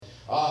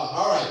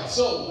All right,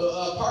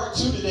 so part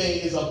two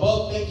today is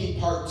Above Thinking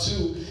Part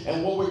 2.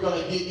 And what we're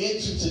going to get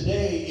into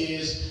today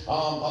is a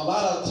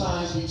lot of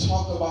times we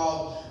talk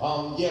about,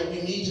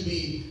 we need to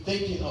be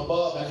thinking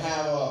above and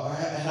have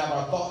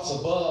our thoughts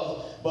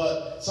above.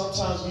 But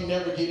sometimes we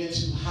never get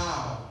into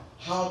how.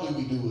 How do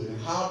we do it?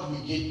 And how do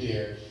we get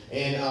there?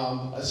 And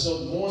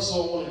so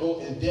I want to go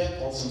in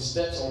depth on some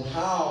steps on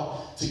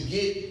how to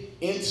get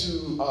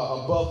into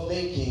above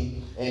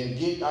thinking and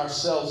get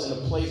ourselves in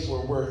a place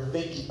where we're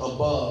thinking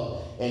above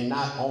and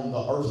not on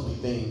the earthly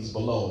things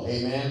below.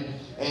 Amen?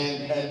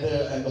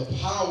 And the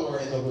power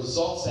and the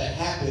results that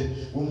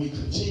happen when we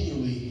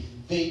continually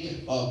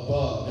think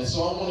above. And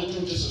so I want to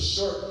do just a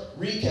short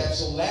recap.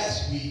 So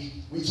last week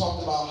we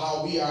talked about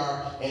how we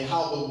are and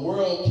how the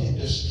world can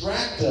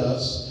distract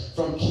us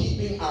from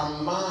keeping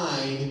our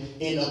mind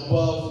in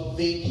above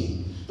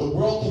thinking. The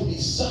world can be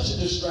such a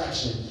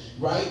distraction,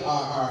 right?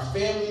 Our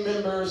family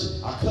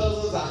members, our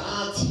cousins,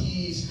 our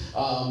aunties,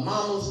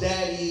 mamas,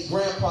 daddies,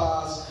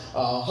 grandpas,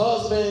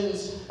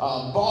 husbands,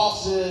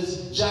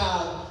 bosses,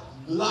 job.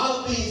 A lot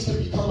of things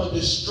can become a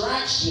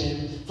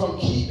distraction from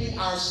keeping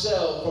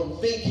ourselves from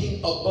thinking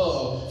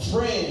above.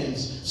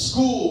 Friends,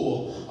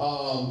 school,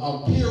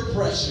 peer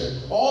pressure.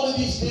 All of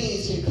these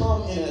things can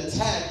come in an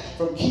attack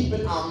from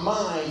keeping our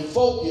mind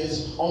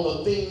focused on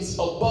the things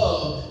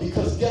above.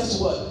 Because guess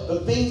what?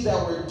 The things that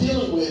we're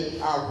dealing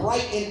with are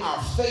right in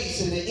our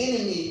face, and the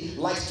enemy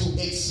likes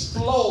to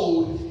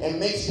explode and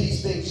makes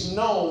these things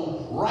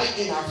known right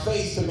in our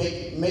face to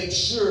make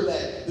sure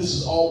that this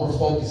is all we're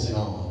focusing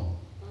on.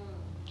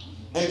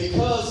 And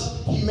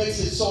because he makes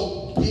it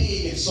so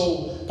big and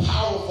so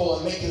powerful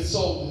and makes it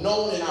so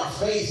known in our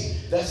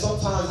face, that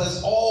sometimes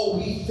that's all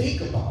we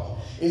think about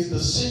is the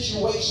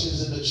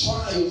situations and the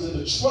trials and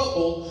the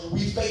trouble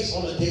we face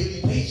on a daily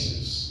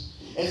basis.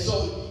 And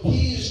so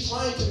he is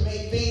trying to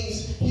make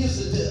things,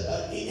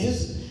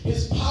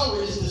 his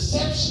power is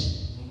deception.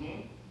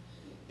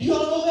 You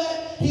all know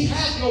that? He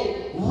has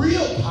no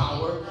real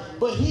power,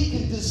 but he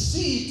can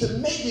deceive to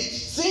make it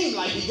seem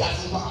like he got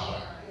some power.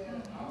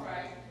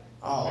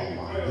 Oh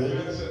my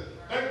goodness.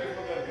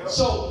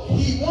 So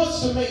he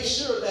wants to make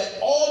sure that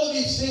all of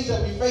these things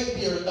that we face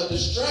be a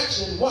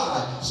distraction.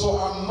 Why? So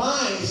our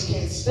minds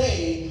can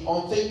stay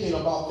on thinking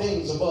about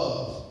things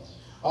above.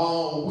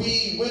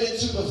 We went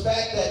into the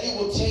fact that it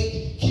will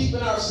take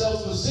keeping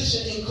ourselves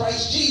positioned in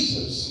Christ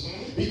Jesus,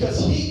 because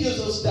he gives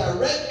us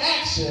direct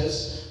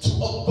access to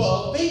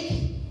above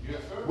thinking. Yes,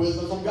 sir.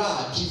 Wisdom from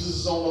God. Jesus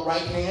is on the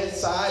right hand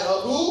side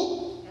of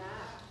who?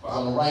 God.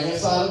 On the right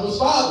hand side of his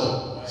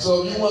Father.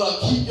 So you want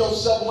to keep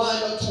yourself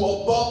lined up to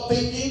above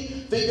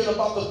thinking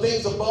about the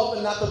things above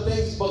and not the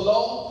things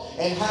below,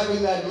 and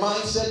having that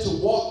mindset to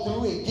walk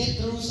through and get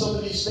through some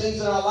of these things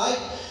in our life.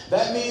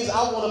 That means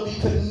I want to be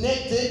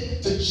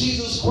connected to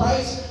Jesus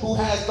Christ, who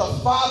has the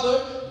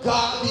Father,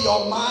 God, the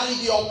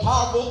Almighty, the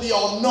All-Powerful, the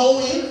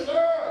All-Knowing,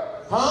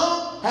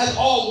 has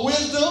all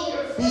wisdom.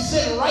 He's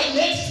sitting right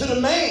next to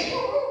the man.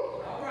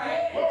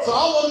 So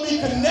I want to be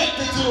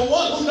connected to the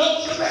one who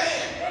knows the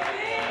man.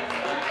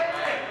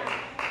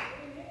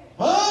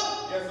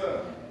 Huh? Yes,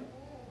 sir.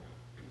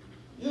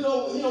 You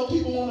know,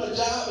 people on a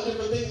job and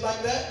different things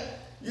like that.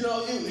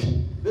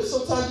 There's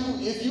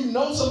sometimes if you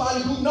know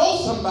somebody who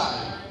knows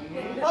somebody.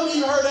 How many of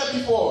you heard that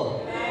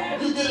before?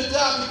 You get a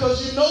job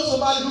because you know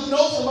somebody who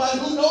knows somebody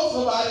who knows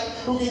somebody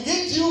who can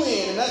get you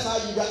in, and that's how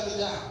you got the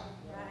job.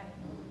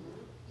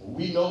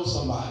 We know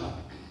somebody.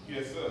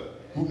 Yes, sir.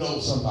 Who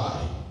knows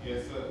somebody.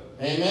 Yes, sir.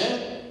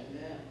 Amen?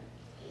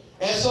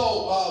 And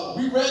so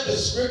we read the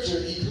scripture,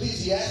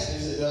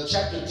 Ecclesiastes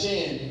chapter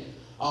 10,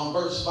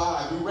 verse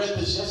 5. We read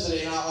this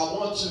yesterday, and I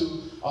want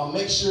to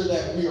make sure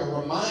that we are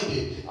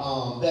reminded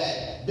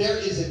that there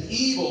is an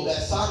evil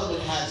that Solomon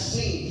has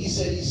seen. He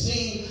said he's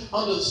seen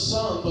under the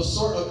sun the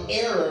sort of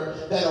error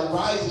that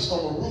arises from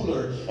a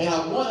ruler. And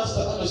I want us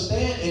to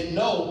understand and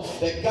know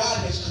that God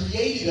has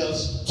created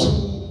us to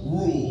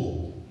rule.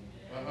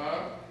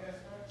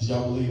 Do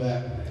y'all believe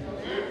that?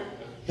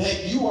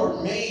 That you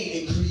are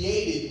made and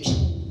created to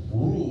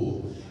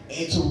rule,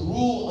 and to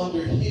rule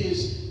under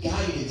his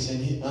guidance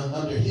and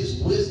under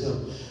his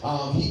wisdom.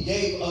 He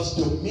gave us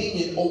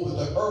dominion over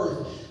the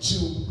earth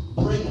to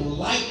bring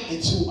light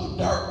into a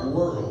dark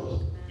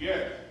world.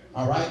 Yeah.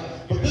 All right?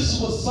 But this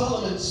is what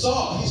Solomon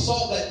saw. He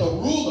saw that the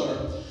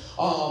ruler,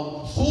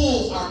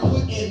 fools are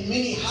put in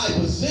many high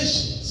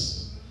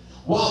positions,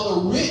 while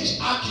the rich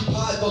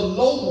occupy the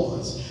low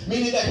ones.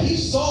 Meaning that he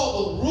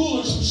saw the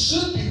rulers who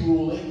should be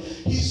ruling,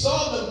 he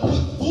saw them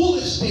put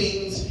foolish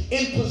things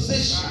in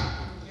position.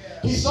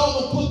 He saw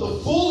them put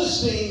the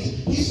foolish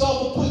things, he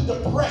saw them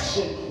put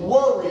depression,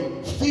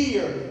 worry,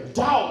 fear,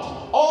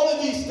 doubt. All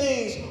of these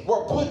things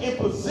were put in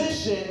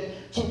position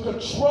to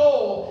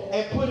control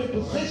and put in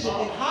position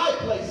in high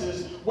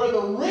places where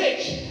the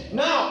rich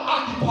now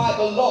occupy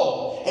the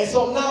low. And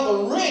so now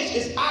the rich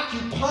is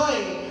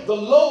occupying the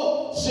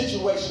low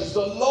situations, the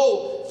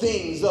low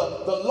things, the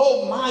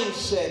low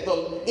mindset,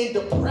 in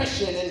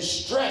depression and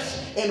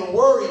stress and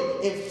worry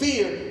and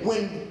fear,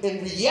 when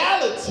in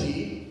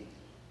reality,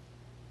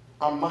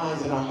 our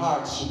minds and our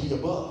hearts should be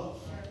above.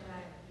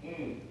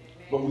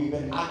 but we've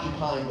been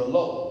occupying the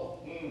low.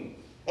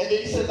 And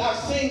then he says, I've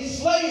seen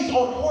slaves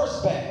on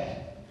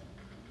horseback.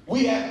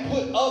 We have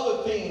put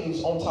other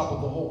things on top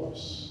of the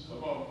horse.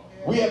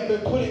 We have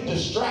been putting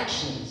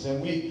distractions,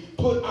 and we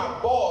put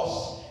our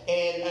boss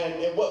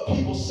and what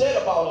people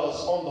said about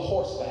us on the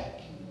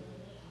horseback.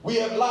 We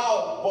have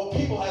allowed what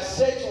people have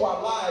said to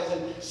our lives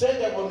and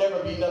said that we'll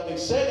never be nothing,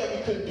 said that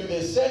we couldn't do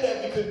this, said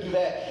that we couldn't do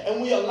that,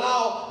 and we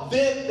allow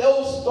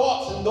those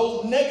thoughts and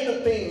those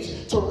negative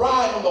things to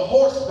ride on the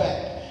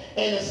horseback.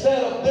 And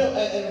instead of them,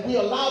 and we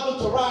allow them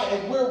to ride,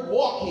 and we're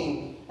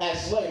walking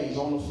as slaves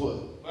on the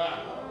foot.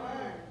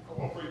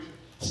 Come on, preacher.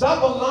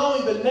 Stop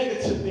allowing the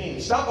negative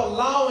things. Stop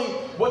allowing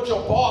what your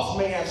boss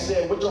may have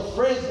said, what your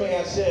friends may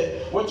have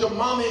said, what your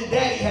mom and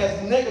daddy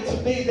has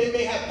negative things they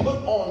may have put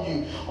on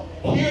you.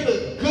 Hear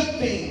the good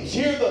things.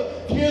 Hear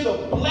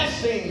the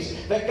blessed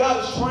things that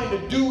God is trying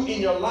to do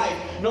in your life.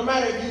 No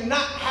matter if you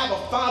not have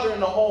a father in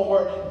the home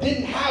or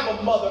didn't have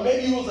a mother,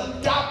 maybe you was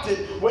adopted,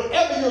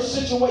 whatever your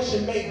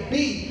situation may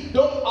be,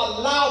 don't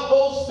allow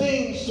those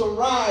things to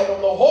ride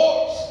on the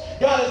horse.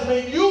 God has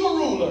made you a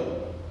ruler.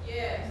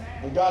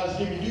 And God has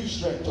given you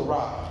strength to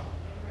ride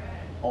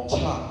on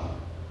top,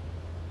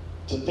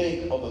 to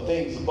think of the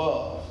things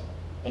above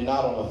and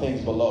not on the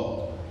things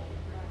below.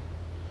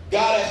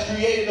 God has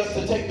created us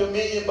to take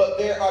dominion, but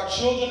there are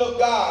children of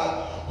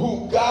God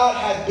who God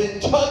has been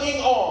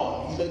tugging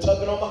on. He's been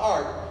tugging on the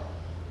heart,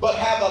 but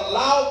have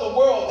allowed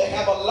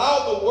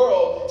the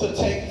world to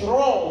take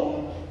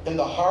throne in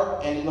the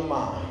heart and in the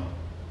mind.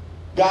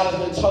 God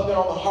has been tugging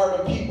on the heart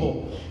of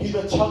people. He's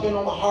been tugging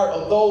on the heart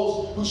of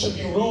those who should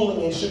be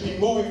ruling and should be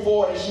moving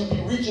forward and should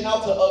be reaching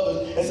out to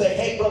others and say,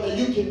 hey, brother,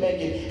 you can make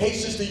it. Hey,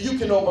 sister, you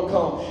can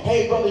overcome.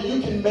 Hey, brother, you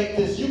can make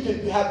this. You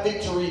can have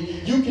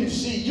victory. You can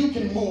see. You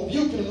can move.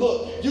 You can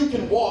look. You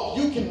can walk.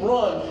 You can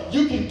run.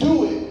 You can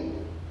do it.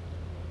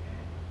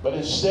 But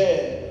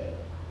instead,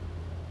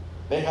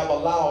 they have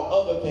allowed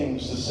other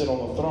things to sit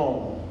on the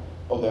throne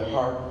of their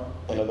heart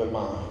and of their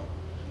mind.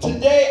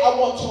 Today, I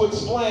want to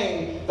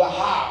explain the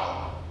how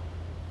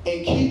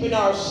in keeping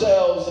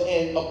ourselves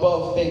in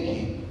above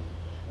thinking,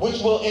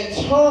 which will in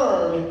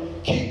turn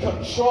keep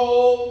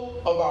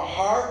control of our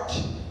heart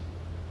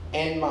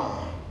and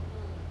mind.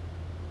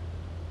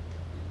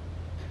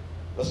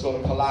 Let's go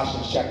to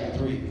Colossians chapter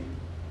 3.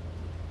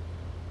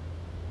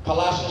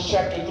 Colossians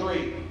chapter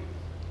 3.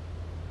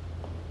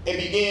 It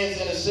begins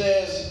and it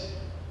says,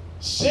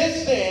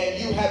 since then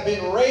you have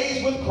been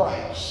raised with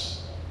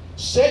Christ.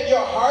 Set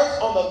your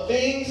hearts on the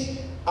things.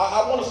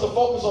 I want us to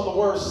focus on the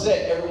word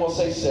set. Everyone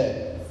say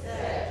set.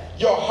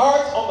 Your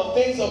hearts on the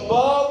things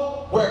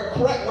above, where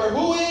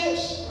who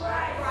is?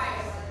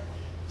 Christ.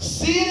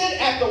 Seated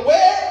at the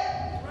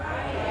where?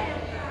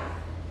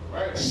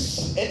 Right.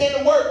 And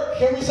then the word,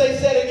 can we say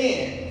set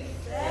again?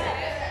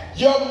 Set.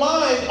 Your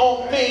mind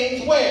on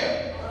things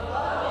where?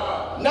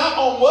 Above. Not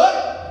on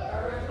what?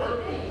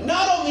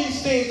 Not on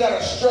these things that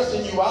are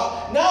stressing you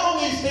out. Not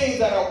on these things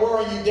that are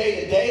worrying you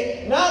day to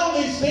day. Not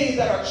on these things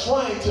that are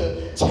trying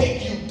to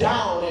take you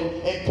down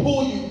and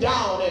pull you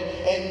down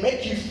and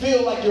make you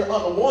feel like you're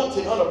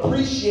unwanted,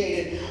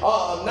 unappreciated,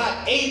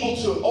 not able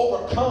to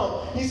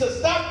overcome. He says,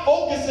 stop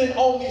focusing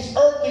on these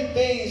earthly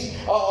things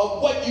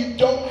of what you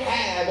don't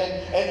have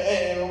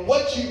and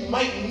what you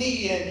might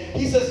need. And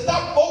he says,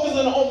 stop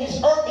focusing on these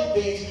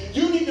earthly things.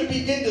 You need to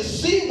begin to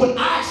see what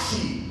I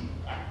see.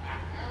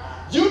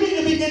 You need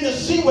to begin to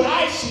see what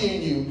I see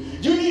in you.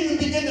 You need to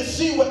begin to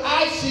see what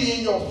I see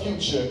in your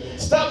future.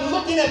 Stop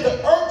looking at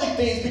the earthly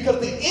things, because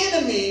the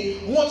enemy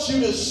wants you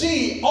to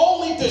see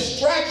only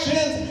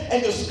distractions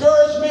and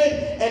discouragement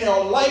and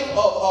your life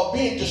of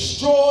being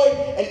destroyed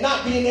and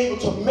not being able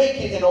to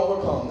make it and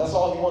overcome. That's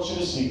all he wants you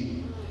to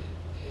see.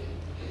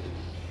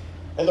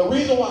 And the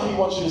reason why he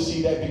wants you to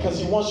see that, because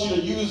he wants you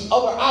to use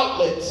other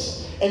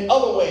outlets and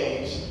other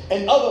ways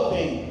and other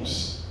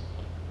things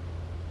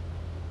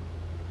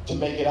to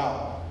make it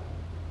out.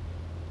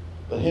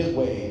 But his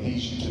way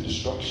leads you to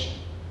destruction.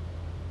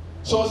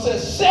 So it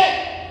says,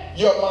 set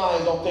your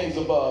minds on things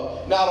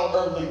above, not on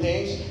earthly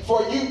things.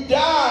 For you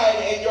died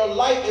and your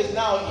life is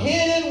now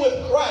hidden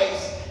with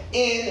Christ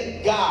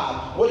in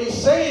God. What he's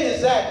saying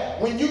is that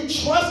when you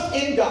trust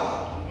in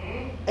God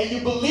and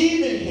you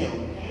believe in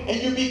him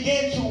and you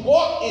begin to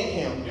walk in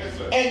him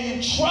and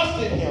you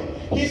trust in him,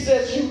 he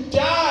says you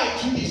die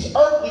to these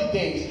earthly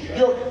things.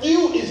 Your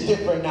view is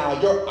different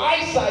now. Your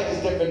eyesight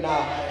is different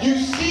now. You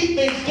see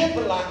things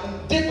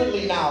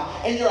differently now.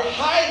 And you're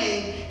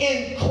hiding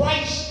in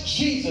Christ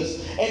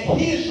Jesus. And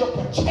he is your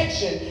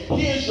protection.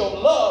 He is your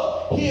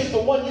love. He is the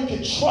one you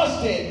can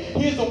trust in.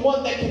 He is the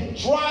one that can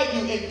drive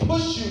you and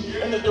push you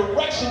in the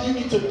direction you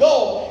need to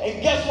go.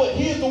 And guess what?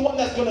 He is the one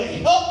that's going to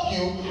help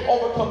you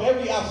overcome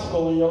every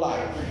obstacle in your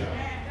life.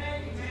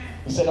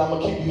 He said, I'm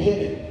going to keep you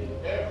hidden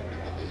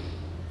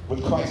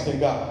with Christ and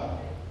God.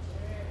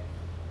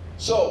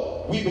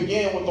 So we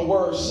begin with the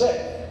word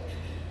set.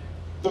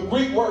 The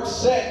Greek word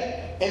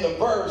set in the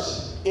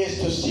verse is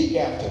to seek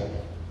after,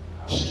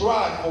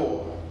 strive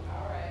for,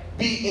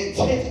 be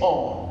intent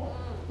on.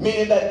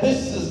 Meaning that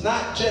this is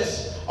not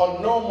just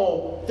a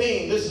normal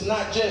thing. This is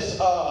not just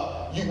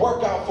you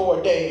work out for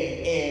a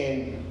day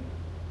and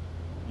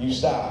you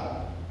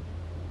stop.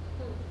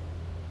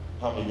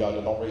 How many of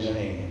y'all don't raise your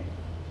hand?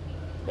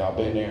 Y'all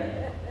been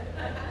there?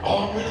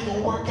 Oh, I'm really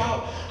gonna work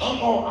out.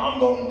 I'm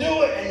gonna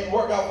do it. And you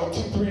work out for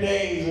 2-3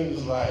 days and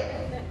it's like,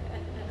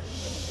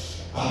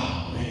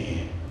 oh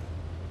man.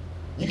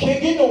 You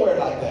can't get nowhere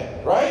like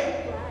that,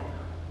 right?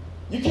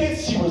 You can't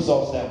see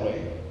results that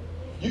way.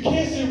 You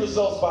can't see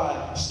results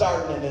by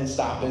starting and then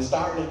stopping,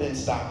 starting and then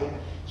stopping.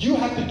 You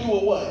have to do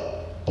it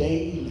what?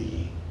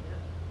 Daily.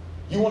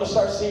 You want to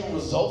start seeing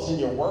results in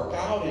your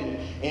workout and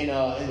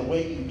the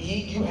way you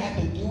eat, you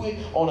have to do it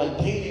on a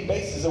daily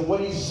basis. And what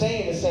he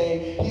says,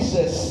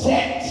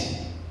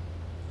 set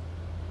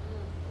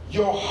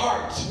your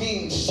hearts,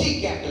 meaning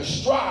seek after,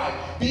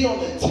 strive, be on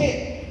the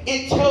tent.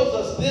 It tells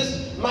us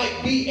this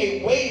might be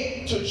a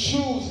way to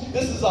choose.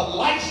 This is a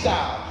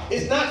lifestyle.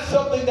 It's not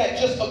something that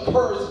just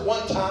occurs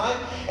one time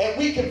and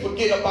we can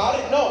forget about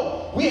it.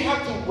 No, we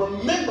have to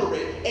remember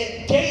it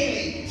and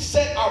daily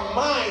set our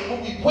mind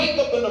when we wake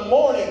up in the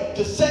morning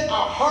to set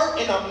our heart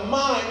and our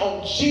mind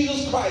on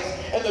Jesus Christ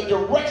and the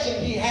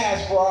direction he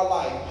has for our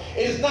life.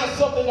 It is not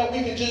something that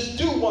we can just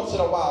do once in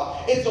a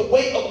while. It's a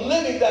way of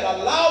living that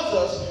allows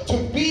us to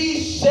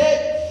be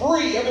set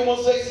free.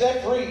 Everyone say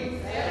set free.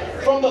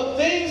 From the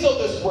things of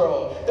this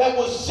world that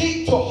will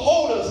seek to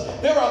hold us.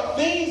 There are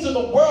things in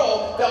the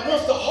world that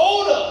wants to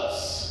hold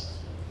us.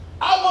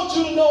 I want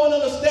you to know and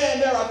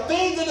understand there are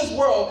things in this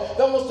world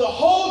that wants to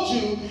hold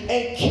you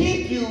and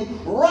keep you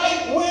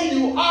right where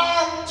you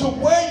are to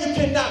where you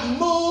cannot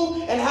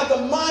move and have the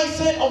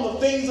mindset on the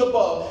things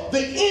above. The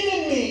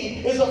enemy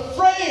is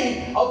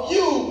afraid of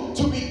you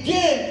to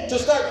begin to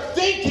start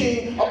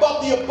thinking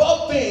about the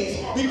above things,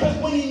 because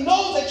when he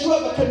knows that you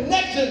have a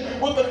connection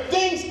with the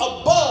things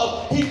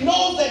above, he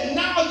knows that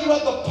now you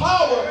have the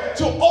power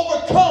to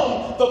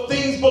overcome the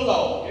things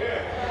below.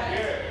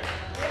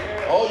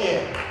 Oh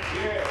yeah.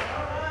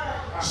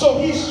 So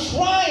he's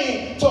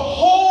trying to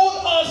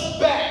hold us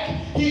back.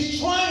 He's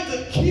trying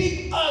to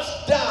keep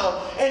us down.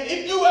 And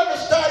if you ever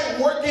started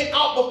working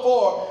out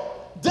before,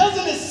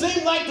 doesn't it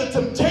seem like the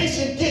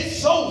temptation gets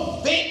so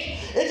thick?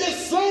 It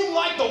just seemed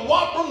like the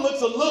Whopper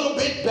looks a little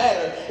bit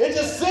better. It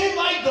just seemed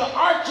like the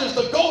arches,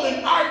 the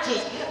golden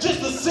arches,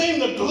 just seem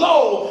to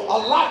glow a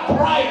lot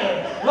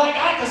brighter. Like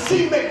I could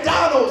see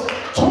McDonald's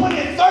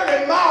 20,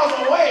 30 miles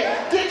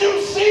away. Did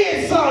you see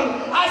it,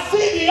 son? I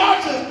see the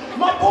arches.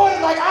 My boy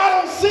is like, I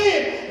don't see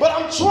it, but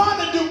I'm trying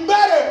to do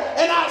better,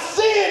 and I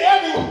see it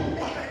everywhere.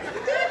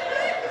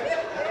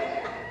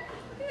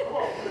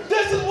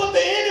 This is what the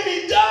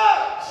enemy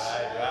does.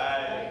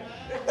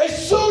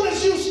 As soon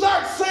as you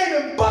start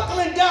saying and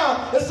buckling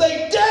down and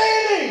say,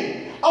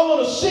 daily, I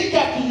want to seek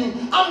after you.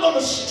 I'm going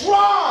to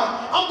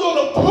strive. I'm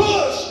going to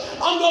push.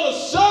 I'm going to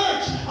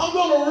search. I'm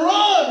going to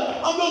run.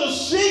 I'm going to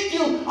seek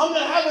you. I'm going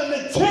to have an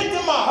intent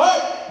in my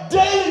heart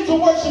daily to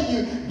worship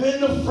you.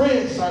 Then the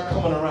friends start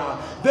coming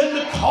around. Then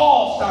the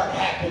calls start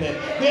happening.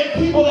 Then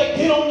people that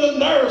get on your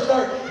nerves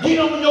start getting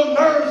on your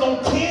nerves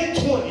on 10,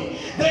 20.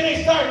 Then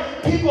they start,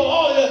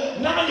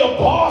 now your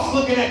boss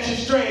looking at you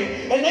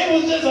strange. And it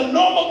was just a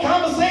normal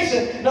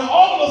conversation. Now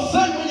all of a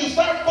sudden when you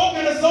start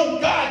focusing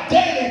on God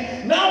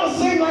daily, now it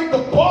seems like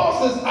the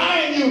boss is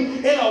eyeing you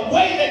in a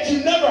way that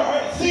you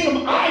never seen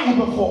him eye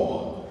you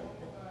before.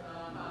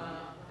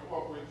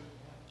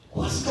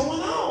 What's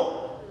going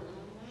on?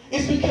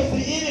 It's because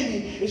the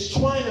enemy is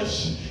trying to,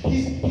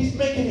 he's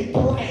making it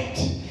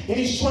bright. And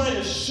he's trying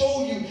to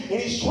show you, and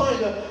he's trying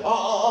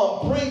to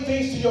bring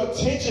things to your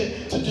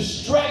attention to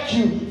distract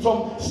you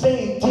from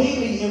staying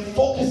daily and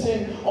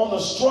focusing on the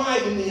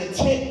strive and the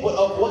intent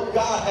of what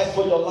God has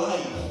for your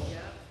life.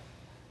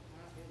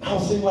 Now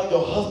it seems like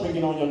your husband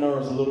getting on your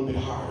nerves a little bit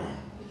harder.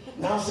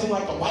 Now it seems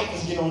like the wife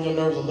is getting on your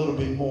nerves a little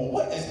bit more.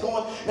 What is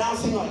going on? Now it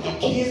seems like your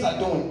kids are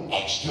doing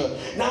extra.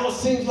 Now it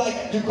seems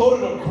like you go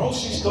to the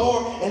grocery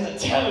store and the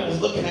teller is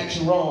looking at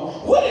you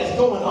wrong. What is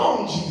going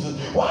on, Jesus?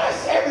 Why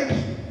is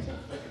everybody...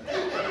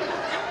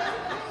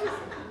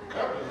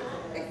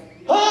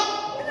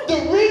 The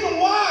reason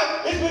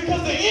why is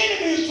because the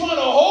enemy is trying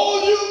to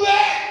hold you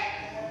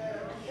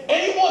back.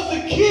 And he wants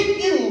to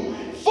keep you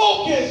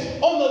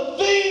focused on the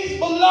things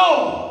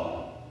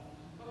below.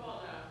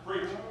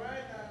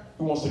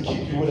 He wants to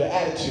keep you with an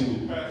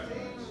attitude.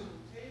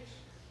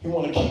 He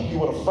wants to keep you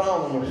with a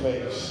frown on your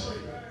face.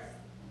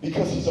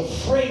 Because he's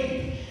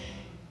afraid.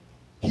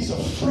 He's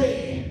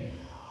afraid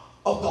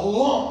of the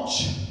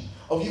launch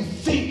of you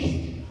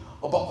thinking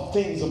about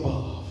the things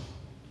above.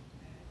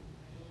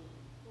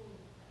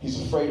 He's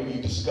afraid of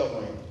you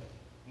discovering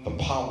the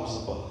powers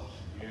above.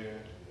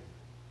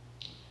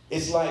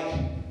 It's like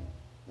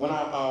when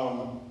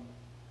I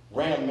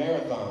ran a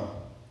marathon.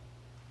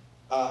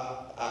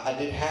 I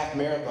did half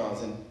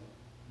marathons, and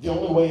the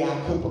only way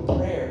I could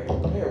prepare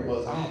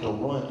was I had to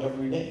run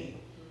every day.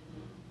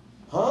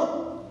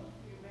 I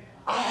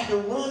had to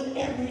run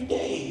every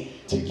day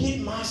to get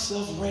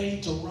myself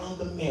ready to run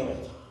the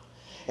marathon.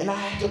 And I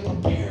had to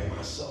prepare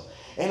myself.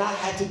 And I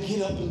had to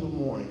get up in the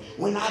morning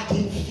when I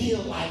didn't feel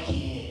like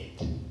it.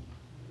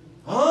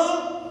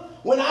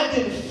 I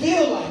didn't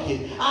feel like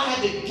it. I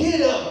had to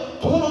get up,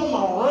 put on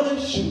my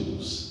running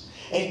shoes,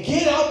 and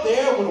get out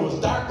there when it was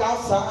dark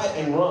outside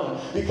and run.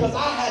 Because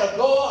I had a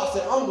goal. I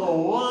said, I'm going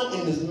to run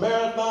in this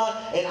marathon,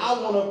 and I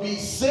want to be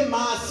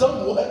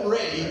somewhat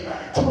ready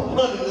to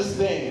run in this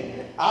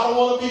thing. I don't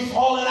want to be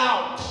falling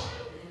out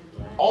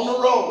on the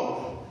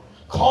road,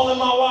 calling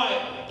my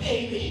wife,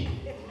 baby,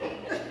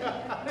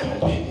 come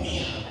pick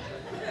me up.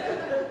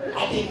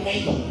 I didn't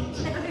make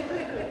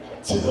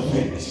it to the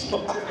finish.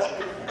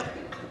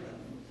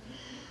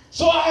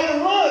 So I had to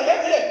run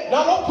every day.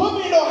 Now don't put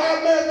me in no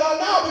half marathon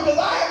now because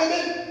I haven't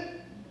been.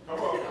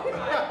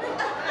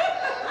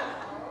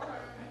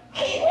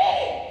 I ain't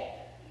ready.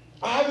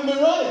 I haven't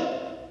been running.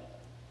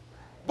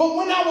 But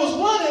when I was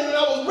running and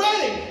I was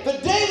ready, the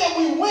day that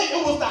we went,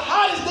 it was the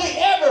hottest day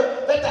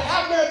ever at the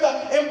half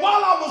marathon. And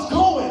while I was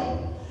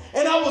going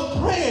and I was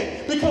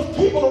praying because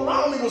people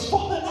around me was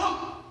falling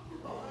out.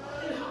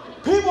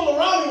 People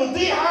around me was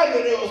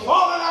dehydrated. They was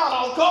falling out.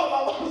 I was calling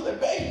my wife and said,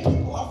 baby,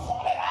 people are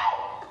falling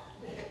out.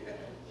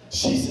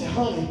 She said,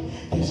 honey,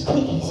 there's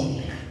cookies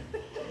here.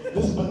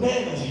 There's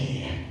bananas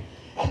here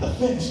at the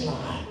finish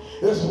line.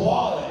 There's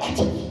water at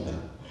the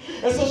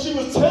finish. And so she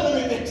was telling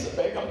me this. I said,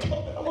 baby, I'm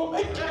coming. I'm going to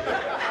make it.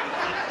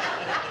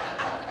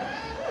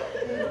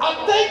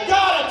 I thank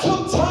God I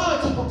took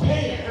time to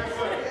prepare.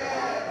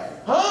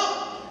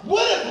 Huh?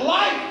 What if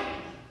life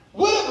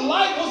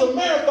was a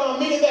marathon,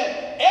 meaning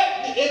that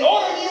in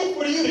order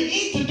for you to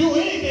eat, to do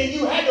anything,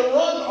 you had to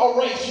run a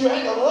race. You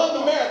had to run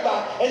the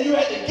marathon, and you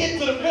had to get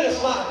to the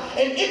finish line.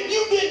 And if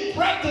you didn't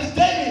practice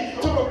daily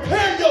to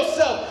prepare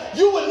yourself,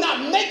 you would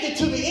not make it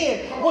to the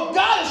end. What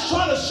God is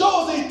trying to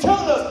show us, He's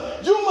telling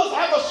us, you must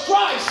have a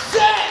stride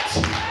set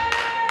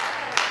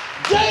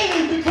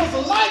daily,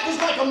 because life is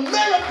like a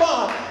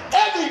marathon.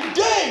 Every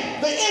day,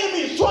 the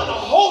enemy is trying to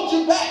hold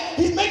you back.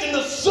 He's making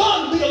the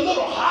sun be a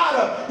little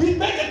hotter. He's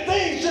making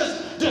things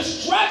just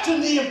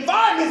distraction. The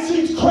environment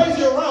seems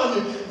crazy around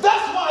you.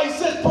 That's why he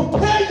says,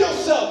 prepare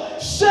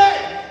yourself.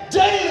 Set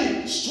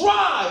daily.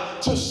 Strive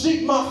to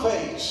seek my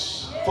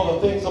face for the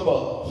things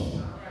above.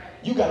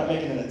 You got to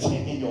make it an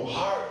intent in your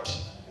heart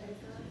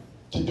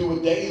to do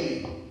it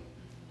daily.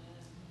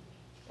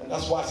 And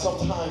that's why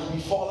sometimes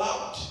we fall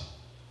out.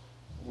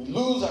 We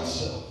lose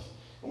ourselves.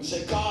 And we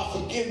say, God,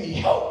 forgive me,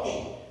 help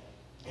me.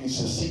 And he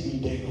says, seek me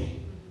daily.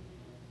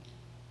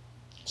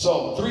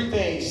 So 3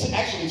 things,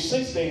 actually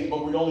 6 things,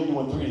 but we're only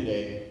doing 3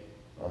 today.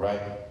 All right?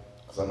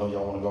 Because I know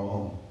y'all want to go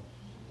home.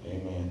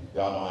 Amen.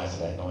 Y'all don't answer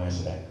that. Don't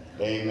answer that.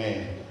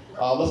 Amen.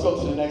 Let's go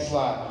to the next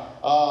slide.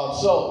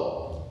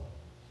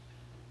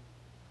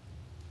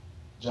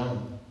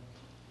 John,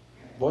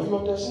 boy, you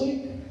up there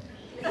asleep?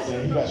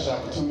 See, he got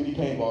shot with too many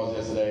paintballs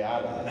yesterday.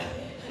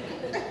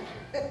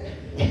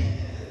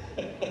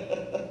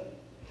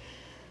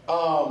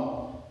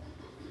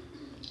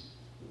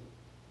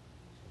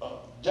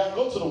 John,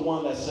 go to the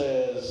one that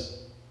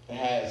says it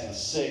has the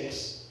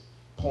 6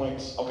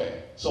 points.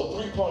 Okay, so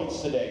 3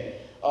 points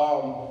today.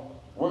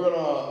 We're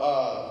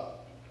gonna.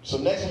 So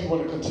next week we're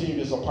gonna continue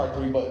this on part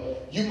 3.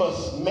 But you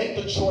must make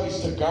the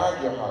choice to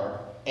guard your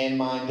heart and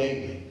mind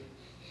daily.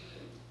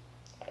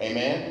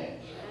 Amen.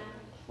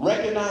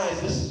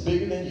 Recognize this is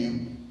bigger than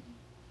you.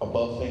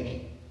 Above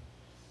thinking.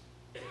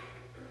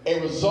 A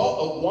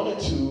result of 1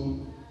 and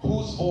 2.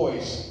 Whose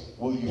voice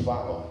will you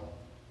follow?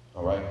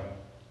 All right.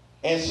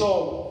 And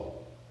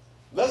so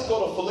let's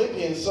go to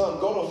Philippians, son.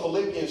 Go to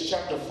Philippians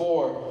chapter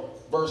 4,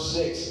 verse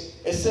 6.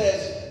 It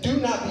says, do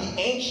not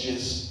be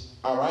anxious,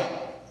 all right,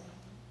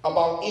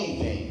 about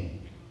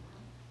anything.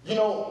 You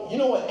know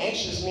what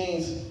anxious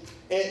means?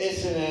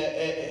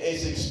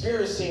 It's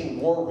experiencing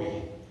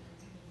worry.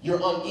 You're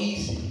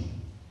uneasy.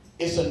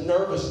 It's a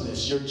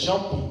nervousness. You're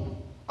jumping,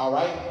 all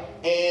right?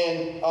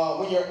 And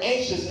when you're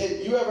anxious,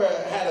 you ever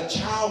had a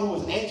child who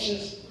was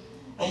anxious?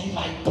 And you're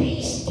like,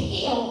 be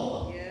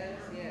still. Yes.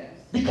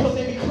 Because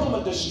they become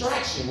a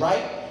distraction,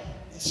 right?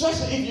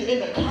 Especially if you're in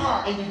the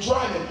car and you're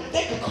driving,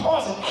 they could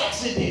cause an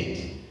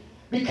accident.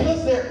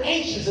 Because they're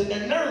anxious and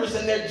they're nervous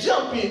and they're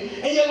jumping.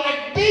 And you're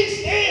like, be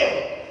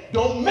still.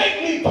 Don't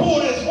make me pull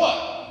this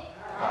what?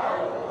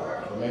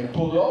 Don't make me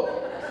pull it over.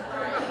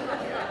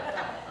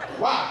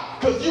 Why?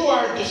 Because you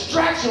are a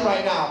distraction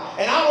right now.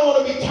 And I don't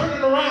want to be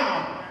turning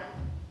around.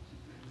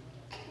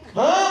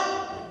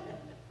 Huh?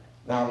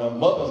 Now the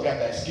mothers got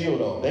that skill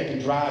though. They can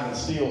drive and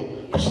still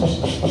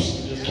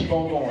just keep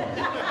on going.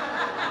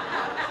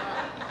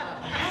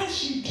 How does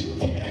she do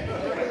that?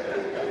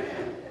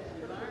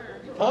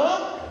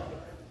 Huh?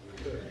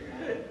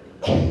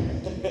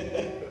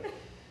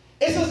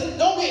 It says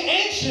don't be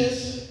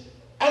anxious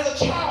as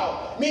a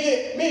child.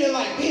 Meaning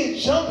like being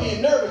jumpy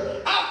and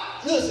nervous.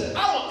 Listen,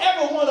 I don't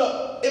ever want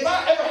to, if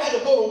I ever had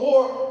to go to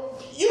war,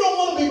 you don't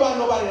want to be by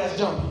nobody that's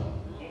jumpy.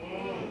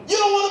 You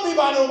don't want to be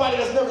by nobody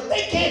that's nervous.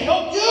 They can't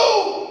help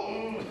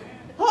you.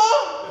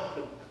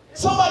 Huh?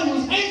 Somebody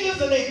who's anxious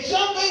and they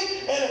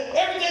jumping and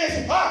everything is,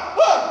 you're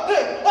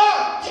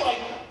like,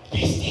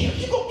 be still.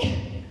 You're going to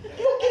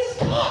get his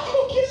car. You're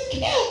going to get his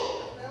killed.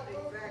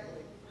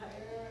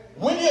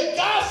 When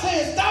God's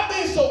saying, stop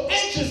being so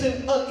anxious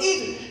and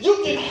uneasy,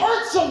 you can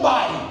hurt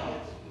somebody.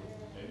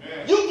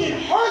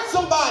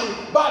 somebody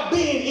by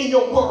being in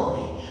your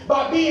worry,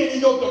 by being in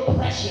your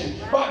depression,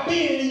 by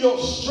being in your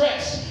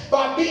stress,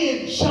 by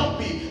being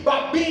jumpy,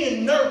 by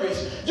being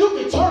nervous. You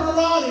can turn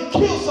around and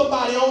kill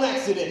somebody on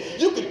accident.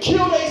 You can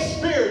kill their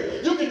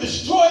spirit. You can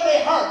destroy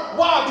their heart.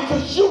 Why?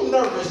 Because you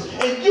nervous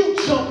and you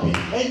jumpy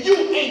and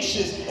you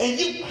anxious and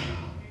you...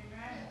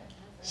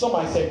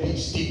 Somebody say, be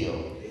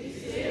still. Be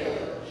still.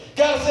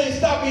 God is saying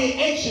stop being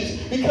anxious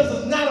because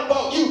it's not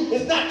about you.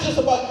 It's not just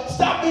about,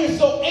 stop being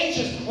so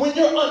anxious. When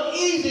you're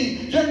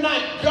uneasy, you're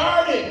not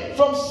guarded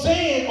from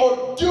saying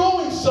or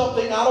doing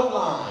something out of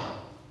line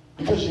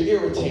because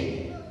you're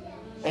irritated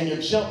and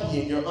you're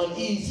jumpy and you're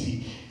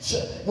uneasy. So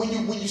when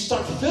you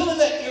start feeling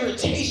that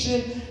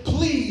irritation,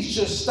 please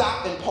just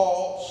stop and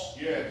pause.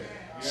 Yes.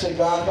 Say,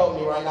 God, help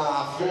me right now.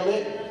 I feel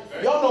it.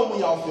 Y'all know when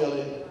y'all feel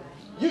it.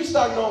 You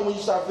start knowing when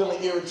you start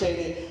feeling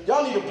irritated.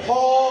 Y'all need to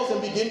pause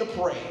and begin to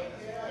pray.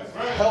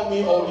 Help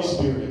me, Holy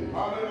Spirit.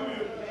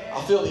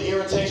 I feel the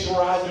irritation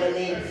rising in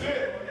me.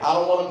 I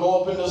don't want to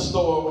go up in the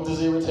store with this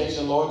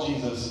irritation, Lord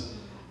Jesus,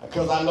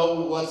 because I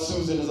know what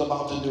Susan is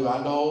about to do.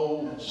 I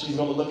know she's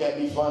going to look at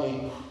me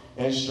funny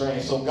and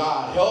strange. So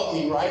God, help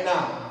me right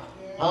now.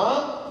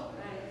 Huh?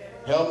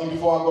 Help me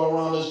before I go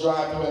around this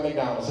drive-thru at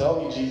McDonald's.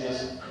 Help me,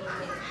 Jesus.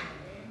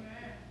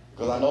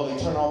 Because I know they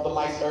turn off the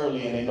lights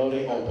early and they know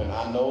they open.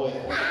 I know it.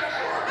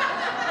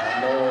 I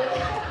know it.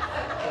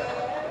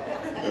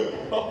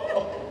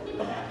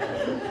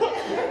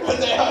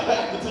 They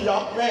happened to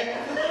y'all, man.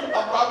 I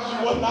promise you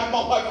one night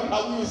my wife and I,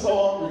 we were so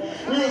hungry.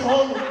 We was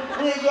hungry.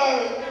 We was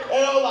driving.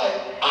 And I was like,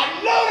 I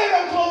know they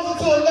don't close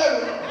until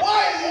 11.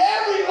 Why is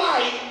every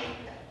light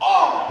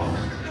off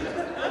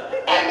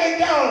at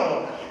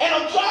McDonald's? And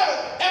I'm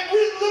driving, and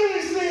we're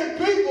literally seeing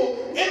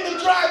people in the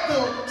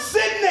drive-thru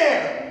sitting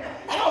there.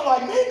 And I was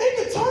like, man, they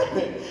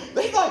determined.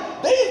 They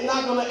is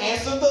not going to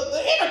answer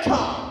the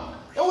intercom.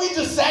 And we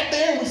just sat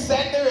there, and we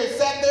sat there and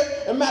sat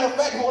there. And matter of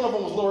fact, one of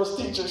them was Laura's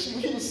teacher.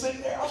 He was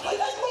sitting there. I was like,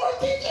 that's Laura's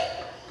teacher.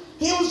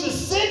 He was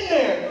just sitting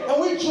there.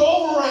 And we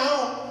drove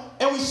around,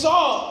 and we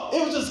saw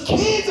it was just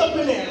kids up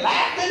in there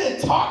laughing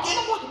and talking.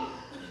 I'm like,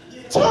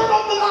 turn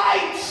on the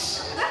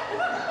lights.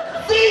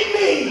 Feed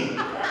me.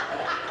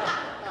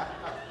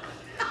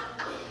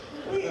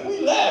 We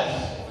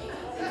left.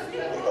 We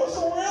go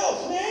somewhere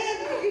else, man.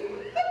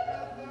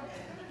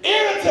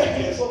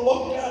 Irritated. So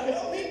Lord God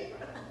help me.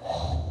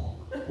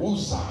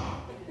 Woosah.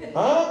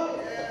 Huh?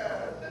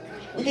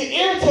 We get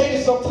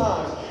irritated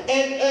sometimes.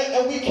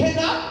 And we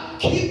cannot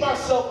keep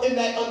ourselves in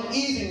that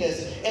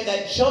uneasiness and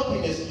that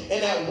jumpiness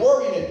and that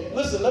worrying.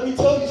 Listen, let me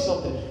tell you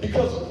something.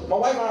 Because my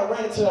wife and I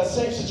ran into that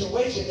same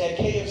situation at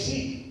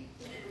KFC.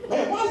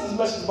 Man, why is this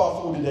message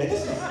about food today?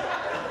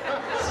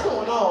 What's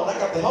going on? I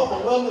got the health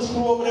and wellness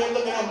crew over there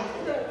looking at me.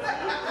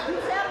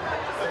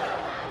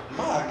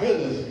 My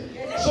goodness.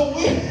 So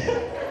we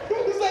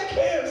was at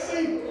KFC.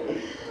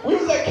 We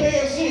was at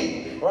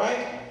KFC,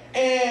 right?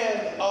 And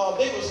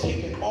they was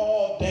taking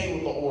all day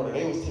with the order.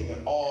 They was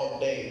taking all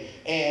day.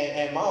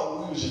 And we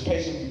was just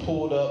patiently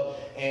pulled up.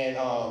 And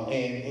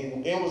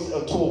it was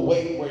to a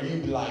wait where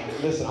you'd be like,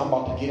 listen, I'm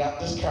about to get out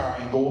this car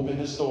and go up in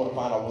this store and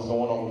find out what's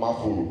going on with my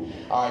food.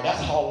 All right,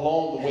 that's how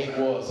long the wait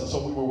was. And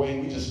so we were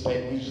waiting. We just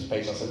patient.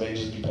 I said, babe,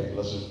 just be patient.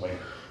 Let's just wait.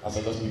 I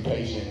said, let's be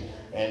patient.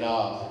 And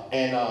not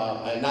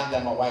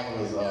that my wife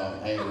was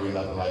angry or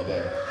nothing like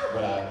that,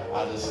 but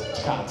I just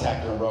kind of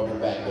tapped her and rubbed her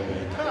back with it.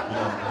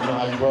 You know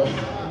how you rub?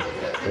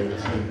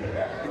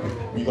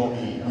 We gonna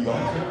eat. We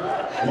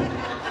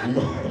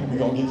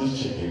gonna get this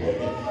chicken,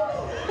 baby.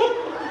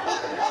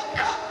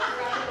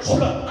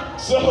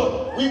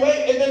 So we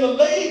wait, and then the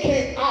lady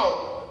came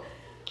out,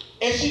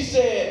 and she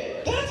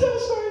said, "Did I tell the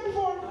story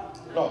before?"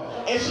 No.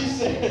 And she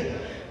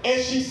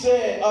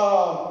said,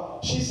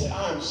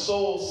 "I'm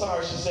so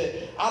sorry." She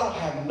said, "I don't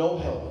have no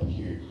help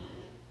here."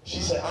 She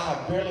said, "I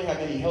barely have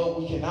any help.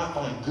 We cannot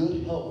find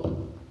good help.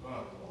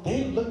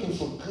 They're looking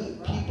for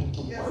good people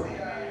to work,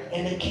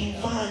 and they can't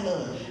find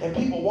none. And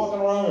people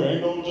walking around,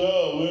 ain't no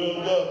job, where's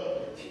the job?"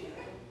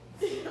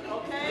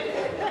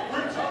 Okay.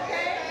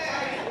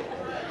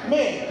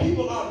 Man,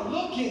 people are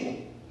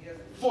looking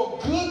for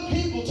good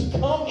people to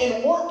come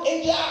and work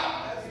a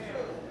job.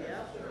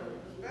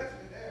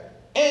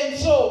 And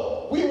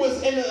so we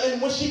was,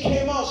 and when she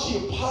came out, she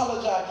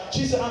apologized.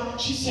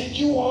 She said,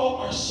 "You all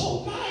are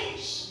so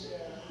nice.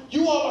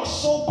 You all are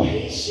so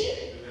patient."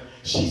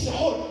 She said,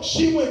 hold on.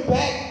 She went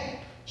back.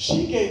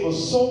 She gave us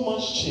so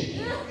much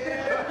chicken.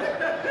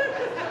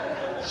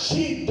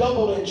 She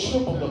doubled and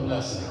tripled the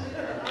blessing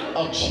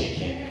of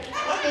chicken.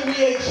 I think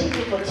we ate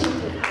chicken for 2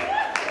 weeks.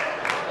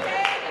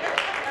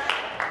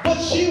 But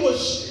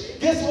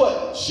guess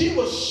what? She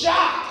was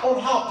shocked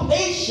on how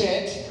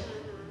patient,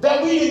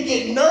 that we didn't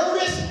get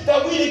nervous,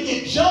 that we didn't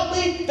get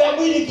jumpy, that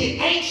we didn't get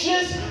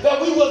anxious,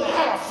 that we wasn't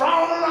had a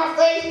frown on our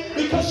face,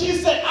 because she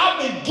said, "I've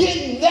been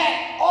getting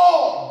that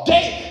all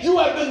day. You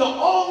have been the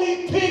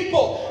only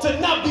people to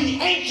not be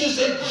anxious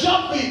and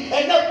jumpy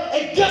and nervous."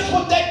 And guess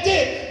what that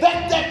did?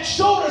 That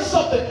showed her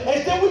something.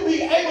 And then we'd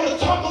be able to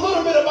talk a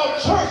little bit about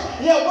church.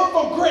 Yeah, we're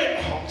from Great.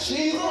 Oh,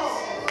 Jesus.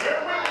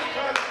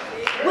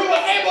 We were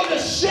able to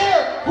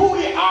share who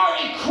we are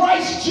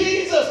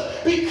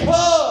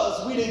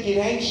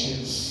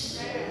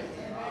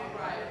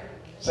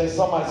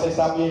Somebody say,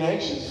 stop being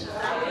anxious.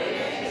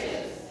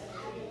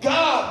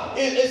 God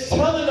is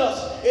telling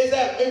us is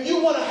that if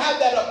you want to have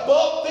that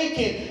above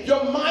thinking,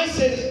 your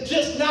mindset is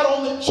just not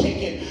on the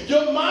chicken.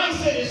 Your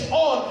mindset is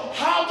on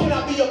how can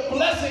I be a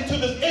blessing to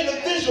this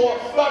individual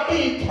by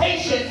being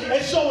patient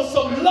and showing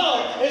some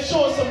love and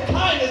showing some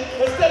kindness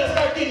instead of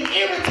start getting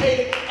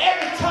irritated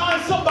every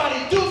time somebody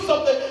do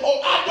something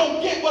or I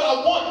don't get what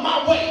I want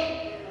my way.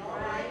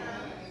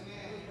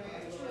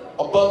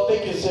 Above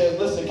thinking says,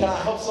 listen, can I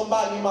help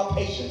somebody in my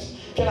patience?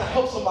 Can I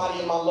help somebody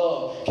in my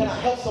love? Can I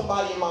help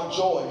somebody in my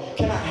joy?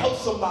 Can I help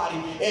somebody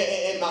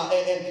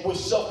with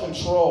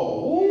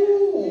self-control?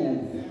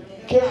 Ooh.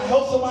 Can I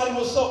help somebody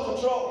with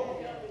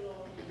self-control?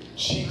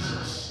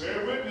 Jesus.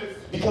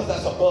 Because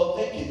that's above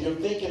thinking. You're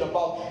thinking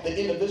about the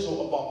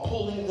individual, about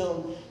pulling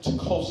them to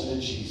closer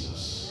to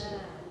Jesus.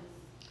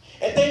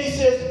 And then he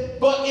says,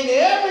 but in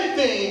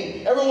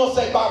everything, everyone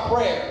say by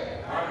prayer.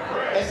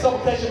 And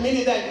supplication,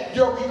 meaning that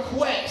your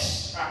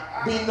requests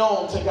be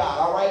known to God,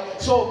 all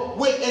right? So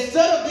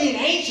instead of being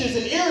anxious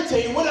and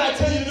irritated, what did I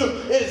tell you to do?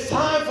 It is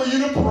time for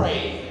you to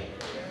pray.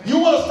 You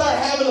want to start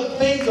having the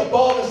things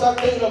above and start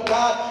thinking of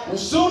God.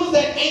 As soon as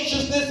that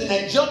anxiousness and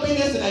that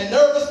jumpiness and that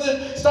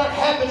nervousness start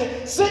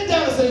happening, sit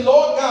down and say,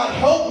 Lord God,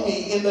 help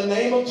me in the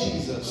name of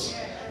Jesus.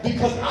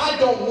 Because I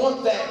don't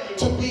want that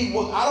to be,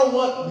 I don't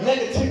want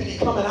negativity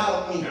coming out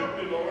of me.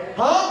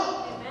 Huh?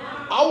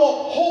 I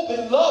want hope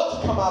and love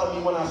to come out of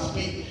me when I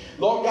speak.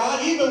 Lord God,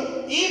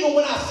 even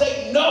when I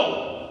say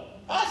no.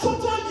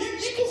 Sometimes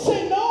you can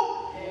say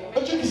no,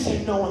 but you can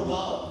say no in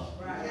love.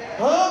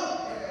 Huh?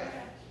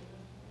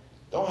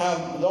 Don't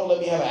let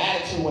me have an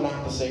attitude when I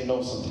have to say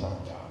no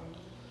sometimes, God.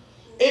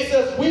 It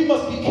says we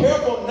must be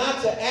careful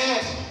not to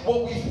ask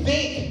what we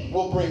think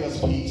will bring us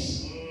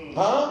peace.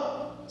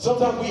 Huh?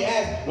 Sometimes we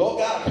ask, Lord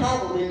God, a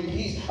car will bring me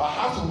peace. A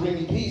house will bring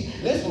me peace.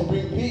 This will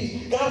bring me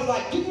peace. God's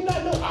like, do you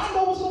not know? I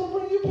know what's going to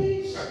bring you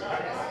peace.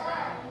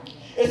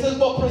 It says,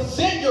 but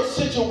present your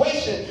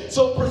situation.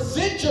 So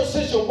present your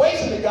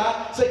situation to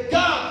God. Say,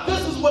 God,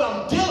 this is what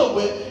I'm dealing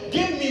with.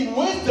 Give me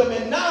wisdom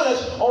and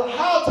knowledge on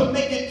how to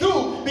make it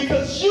through.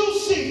 Because you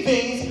see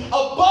things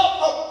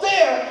above up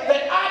there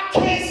that I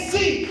can't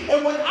see.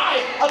 And when I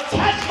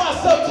attach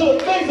myself to the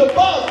things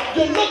above,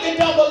 you're looking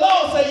down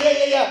below and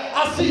say, yeah,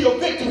 I see your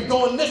victory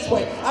going this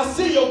way. I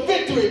see your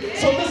victory.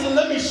 So listen,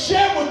 let me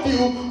share with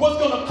you what's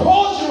going to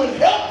cause you and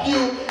help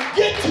you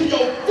get to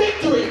your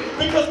victory.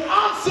 Because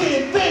I'm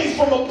seeing things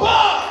from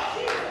above.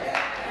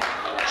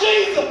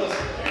 Jesus,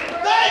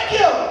 thank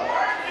you.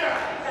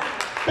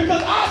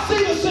 Because I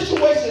see the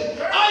situation.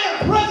 I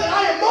am present.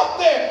 I am up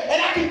there.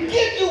 And I can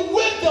give you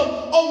wisdom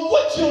on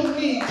what you'll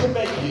need to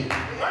make it.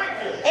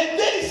 And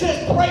then he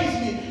says, praise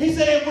me. He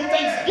said, and with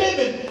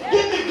thanksgiving,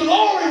 give me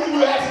glory when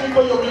you ask me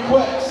for your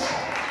requests.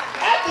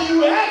 After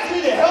you ask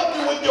me to help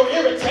you with your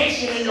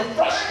irritation and your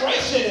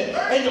frustration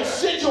and your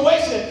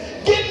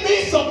situation, give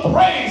me some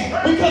praise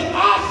because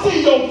I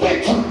see your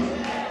victory.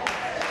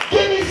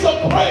 Give me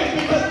some praise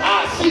because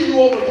I see you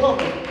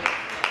overcoming.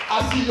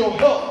 I see your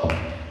help.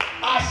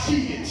 I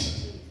see it.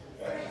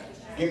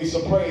 Give me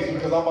some praise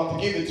because I'm about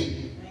to give it to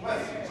you.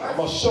 I'm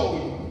going to show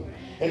you.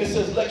 And it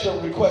says, let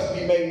your request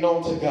be made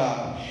known to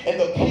God. And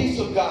the peace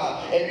of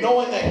God, and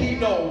knowing that he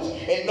knows,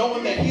 and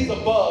knowing that he's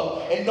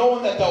above, and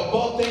knowing that the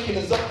above thinking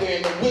is up there,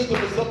 and the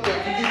wisdom is up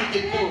there for you to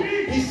get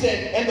through. He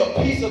said, and the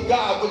peace of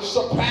God, which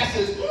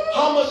surpasses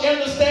how much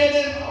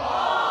understanding?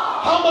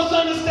 How much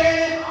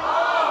understanding?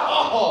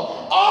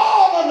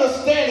 All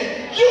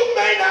understanding. You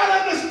may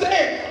not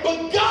understand,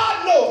 but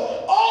God knows.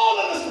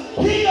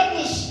 He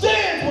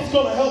understands what's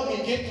going to help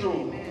me get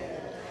through.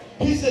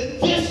 He said,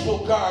 this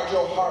will guard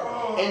your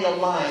heart and your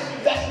mind.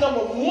 That's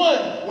number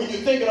one when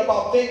you're thinking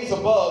about things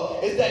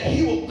above, is that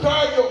he will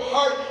guard your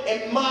heart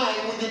and mind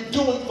when you're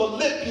doing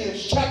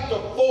Philippians chapter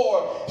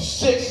 4,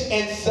 6,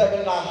 and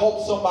 7. I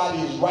hope somebody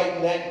is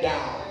writing that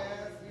down.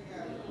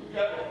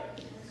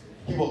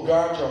 He will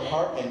guard your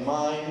heart and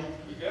mind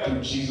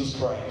through Jesus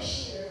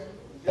Christ.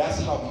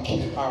 That's how we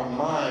keep our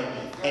mind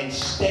and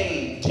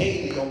stay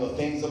daily on the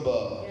things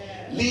above.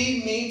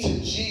 Lead me to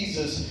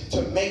Jesus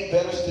to make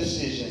better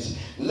decisions.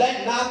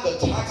 Let not the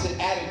toxic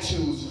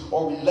attitudes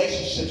or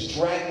relationships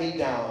drag me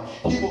down.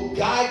 He will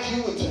guide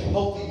you into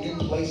healthy new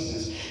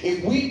places.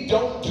 If we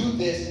don't do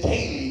this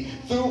daily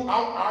throughout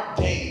our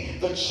day,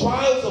 the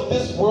trials of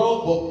this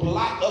world will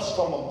block us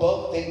from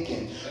above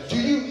thinking. Do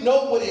you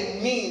know what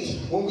it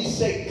means when we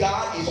say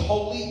God is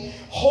holy?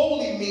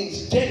 Holy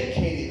means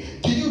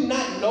dedicated. Do you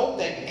not know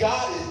that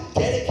God is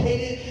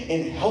dedicated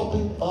in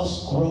helping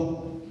us grow?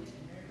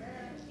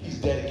 He's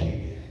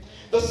dedicated.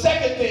 The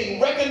second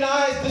thing,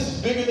 recognize this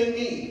is bigger than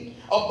me.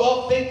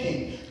 Above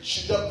thinking.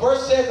 The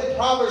verse says in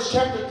Proverbs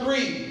chapter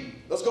 3.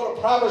 Let's go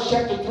to Proverbs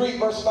chapter 3,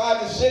 verse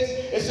 5 and 6.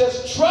 It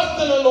says,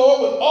 trust in the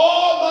Lord with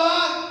all my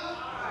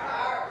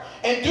heart.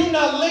 And do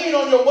not lean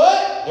on your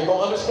what? You're going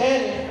to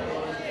understand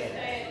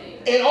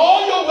it. In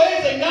all your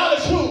ways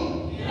acknowledge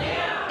who?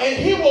 And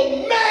he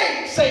will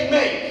make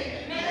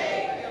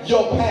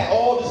your path.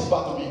 Oh, this is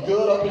about to be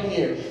good up in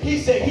here. He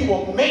said he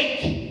will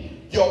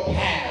make your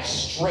path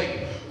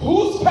straight.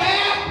 Whose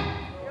path?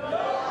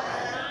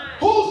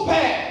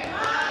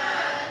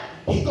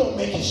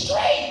 it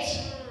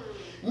straight.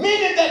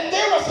 Meaning that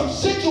there are some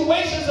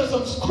situations and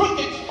some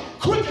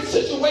crooked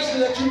situations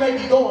that you may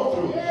be going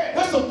through.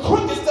 There's some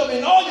crooked stuff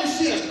and all you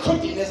see is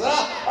crookedness.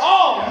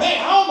 Oh man,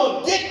 how am I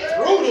going to get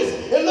through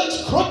this? It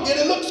looks crooked.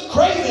 It looks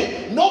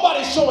crazy.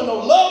 Nobody's showing no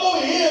love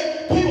over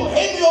here. People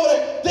hate me over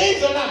there.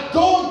 Things are not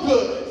going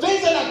good.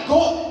 Things are not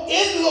going.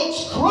 It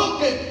looks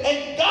crooked.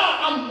 And God,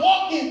 I'm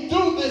walking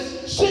through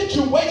this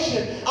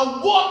situation.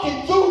 I'm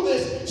walking through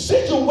this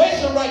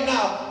situation right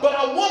now. But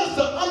I want us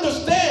to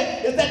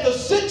understand is that the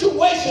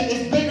situation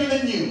is bigger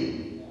than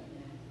you.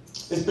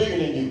 It's bigger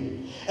than you.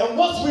 And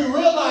once we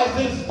realize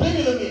that it's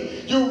bigger than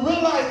me, you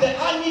realize that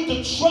I need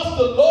to trust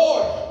the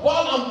Lord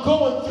while I'm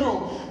going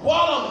through,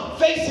 while I'm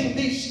facing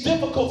these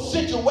difficult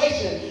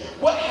situations.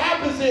 What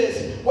happens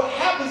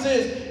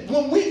is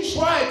when we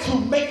try to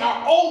make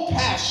our own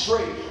path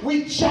straight,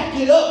 we jack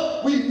it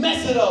up, we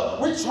mess it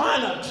up. We're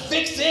trying to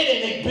fix it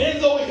and it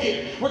bends over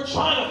here. We're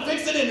trying to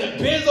fix it and it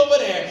bends over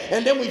there.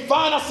 And then we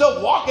find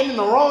ourselves walking in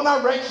the wrong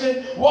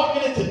direction,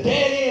 walking into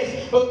dead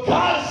ends. But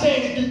God is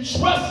saying, if you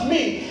trust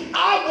me,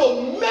 I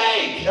will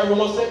make,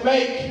 everyone say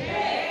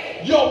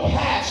make, your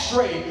path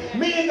straight.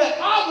 Meaning that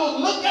I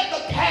will look at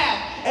the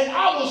path and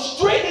I will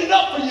straighten it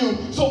up for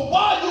you. So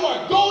while you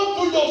are going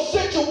through your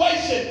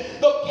situation,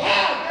 the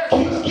path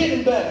keeps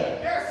getting better.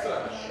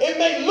 It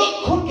may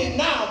look crooked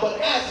now, but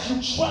as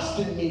you trust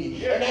in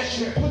me and as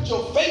you put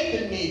your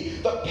faith in me,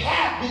 the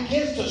path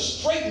begins to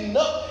straighten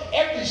up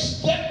every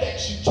step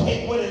that you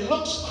take. When it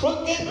looks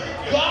crooked,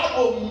 God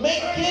will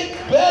make it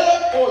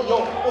better for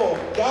your,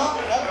 oh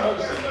God, have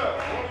mercy.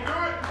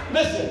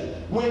 Listen,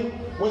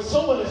 when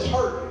someone is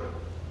hurt,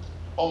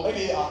 or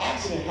maybe an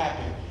accident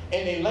happened,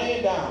 and they're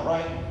laying down,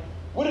 right?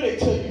 What do they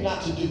tell you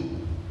not to do?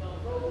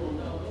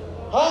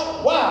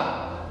 Huh?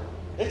 Why?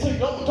 They tell you,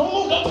 don't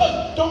move, don't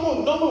touch, don't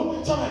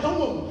move. Somebody, don't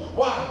move.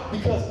 Why?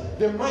 Because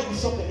there might be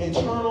something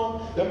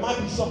internal, there might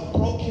be something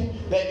broken,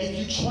 that if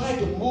you try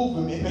to move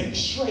them and make it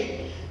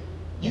straight,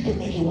 you can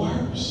make it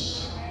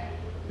worse.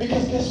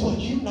 Because guess what?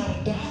 You're not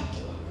a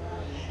doctor.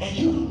 And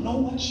you don't know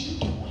what you're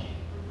doing.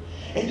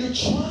 And you're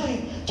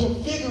trying to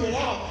figure it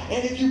out.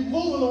 And if you're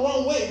moving the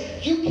wrong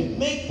way, you can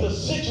make the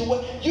situation,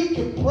 you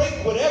can break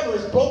whatever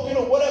is broken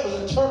or whatever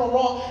is internal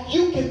wrong.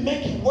 You can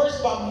make it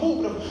worse by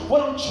moving them.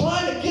 What I'm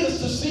trying to get us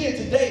to see it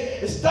today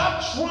is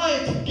stop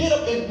trying to get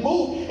up and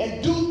move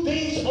and do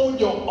things on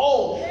your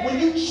own. When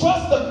you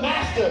trust the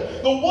master,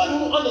 the one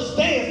who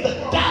understands, the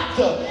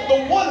doctor,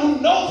 the one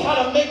who knows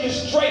how to make it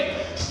straight,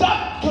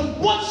 stop, because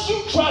once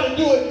you try to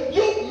do it,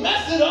 you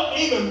mess it up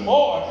even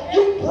more.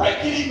 You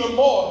break it even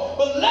more.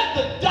 But let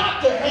the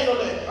doctor handle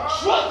it.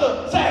 Trust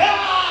him. Say,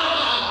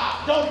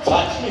 don't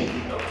touch me.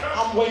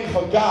 I'm waiting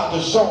for God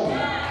to show me.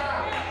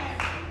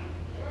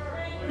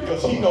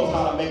 Because he knows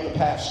how to make the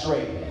path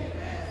straight.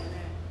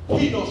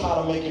 He knows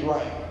how to make it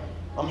right.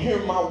 I'm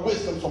hearing my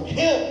wisdom from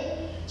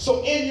him.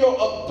 So in your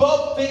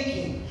above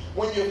thinking,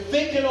 when you're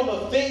thinking on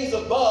the things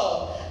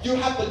above, you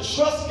have to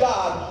trust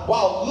God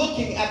while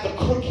looking at the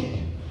crooked.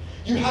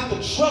 You have to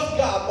trust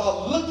God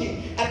while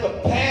looking at the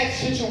bad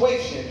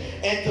situation.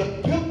 And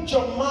to build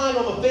your mind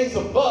on the things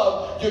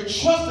above, you're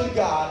trusting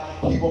God,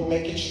 he will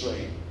make it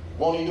straight.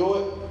 Won't he do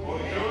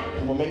it?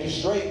 He will make it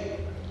straight.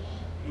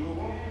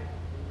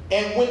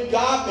 And when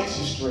God makes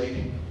it straight,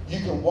 you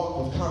can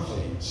walk with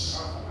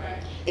confidence.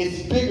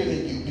 It's bigger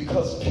than you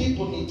because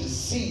people need to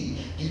see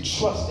you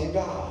trust in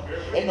God.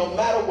 And no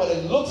matter what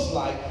it looks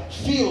like,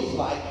 feels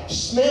like,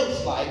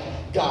 smells like,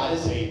 God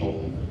is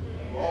able.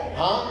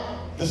 Huh?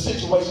 The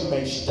situation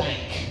may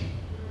stink.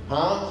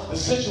 Huh? The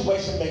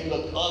situation may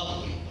look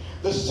ugly.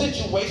 The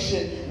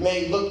situation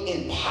may look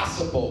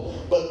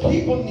impossible. But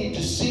people need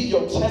to see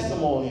your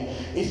testimony.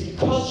 It's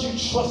because you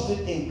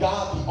trusted in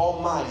God the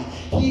Almighty.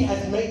 He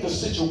has made the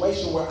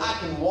situation where I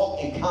can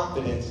walk in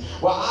confidence,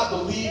 where I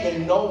believe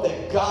and know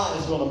that God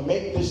is going to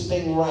make this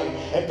thing right.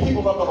 And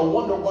people are going to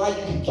wonder why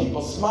you can keep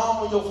a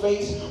smile on your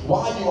face,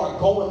 why you are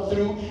going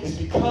through. It's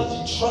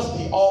because you trust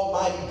the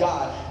Almighty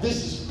God.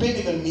 This is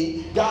bigger than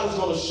me. God is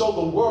going to show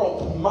the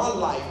world through my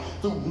life,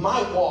 through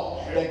my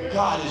walk, that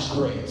God is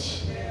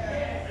great.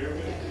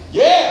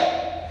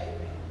 Yeah!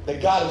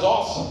 That God is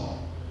awesome.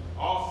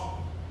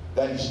 Awesome.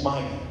 That he's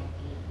mighty.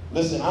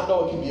 Listen, I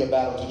know it can be a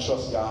battle to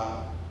trust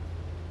God.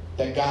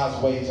 That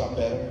God's ways are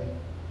better.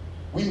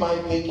 We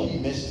might think he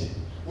missed it.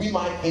 We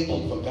might think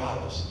he forgot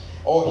us.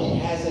 Or he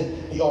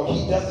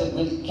doesn't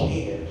really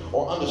care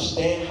or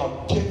understand how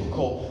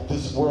difficult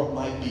this world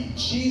might be.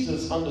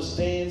 Jesus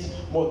understands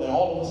more than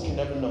all of us can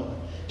ever know.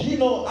 Do you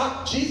know,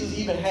 Jesus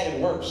even had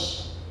it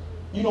worse.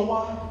 You know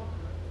why?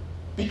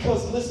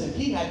 Because, listen,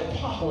 he had the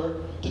power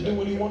to do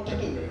what he wanted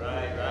to do.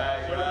 Right.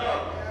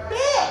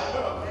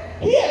 Yeah.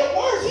 He had it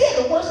worse. He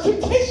had the worst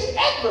temptation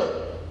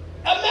ever.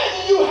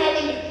 Imagine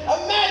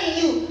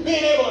you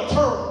being able to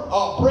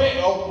turn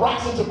bread or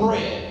rocks into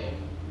bread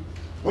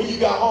when you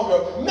got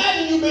hungry.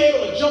 Imagine you being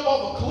able to jump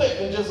off a cliff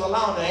and just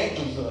allowing the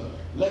angels to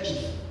let you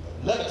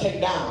levitate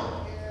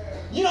down.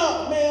 You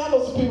know, man, I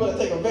know some people that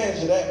take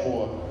advantage of that,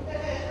 boy.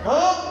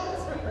 Huh?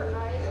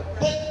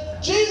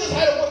 Jesus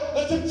had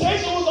the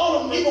temptation was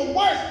on him even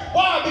worse.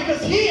 Why?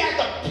 Because he had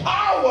the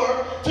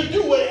power to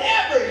do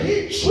whatever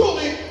he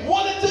truly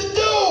wanted to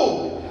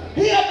do.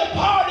 He had the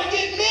power to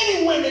get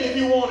many women if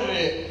he wanted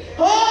it.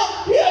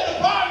 Huh? He had the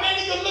power, man.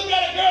 You could look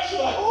at a girl, she's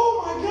like,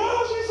 oh my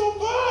God, she's so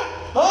fine.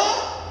 Huh?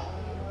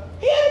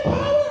 He had the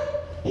power.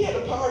 He had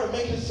the power to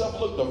make himself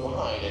look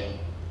divine. And,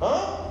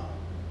 huh?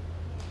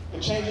 To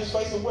change his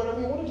face and whatever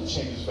he wanted to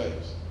change his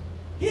face.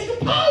 He had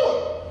the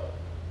power.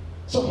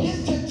 So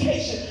his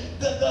temptation,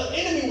 the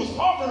enemy was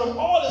offering him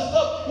all this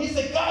stuff. He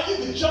said, God, you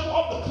can jump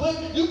off the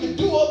cliff. You can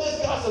do all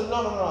this. God said, no.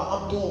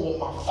 I'm doing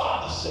what my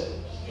Father said.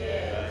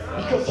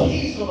 Because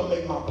he's going to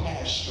make my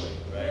path straight.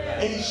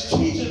 And he's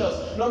teaching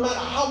us, no matter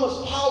how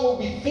much power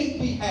we think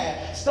we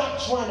have, stop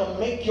trying to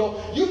make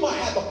you might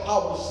have the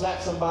power to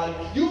slap somebody.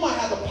 You might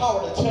have the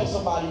power to tell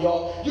somebody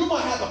off. You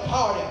might have the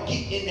power to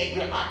get in their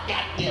grip. I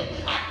got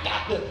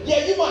them.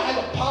 Yeah, you might have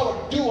the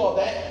power to do all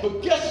that.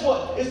 But guess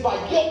what? It's by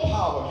your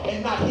power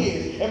and not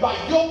his. And by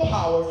your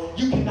power,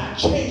 you cannot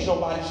change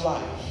nobody's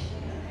life.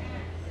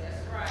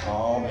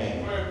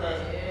 Amen.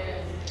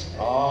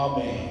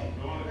 Amen.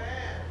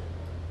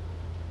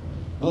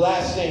 The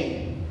last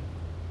thing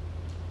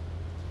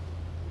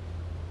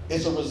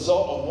is a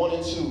result of 1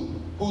 and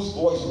 2. Whose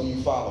voice will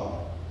you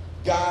follow?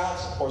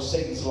 God's or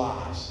Satan's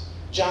lies?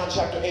 John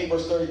chapter 8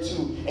 verse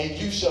 32. And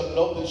you shall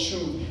know the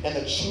truth, and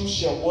the truth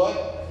shall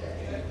what?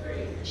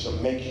 It shall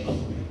make you free.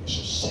 It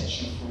shall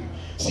set you free.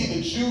 See,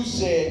 the Jews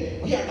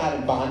said, we are not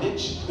in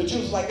bondage. The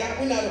Jews were like, God,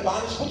 we're not in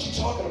bondage. What you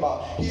talking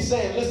about? He's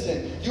saying,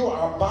 listen, you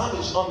are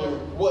bondage under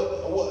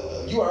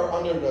what you are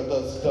under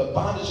the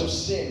bondage of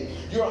sin.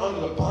 You are under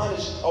the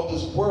bondage of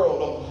this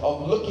world,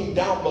 of looking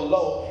down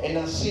below and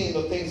not seeing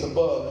the things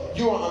above.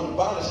 You are under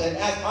bondage. And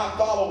as I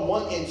follow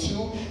 1 and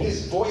 2,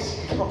 his voice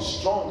becomes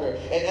stronger.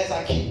 And as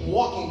I keep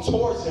walking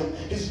towards him,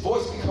 his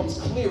voice becomes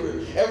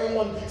clearer.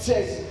 Everyone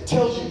tells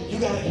you, you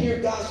got to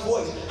hear God's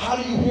voice. How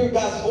do you hear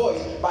God's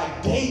voice? By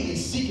daily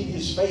seeking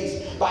his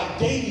face, by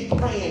daily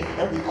praying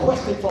and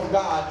requesting from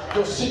God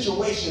your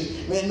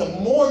situations. And the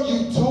more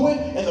you do it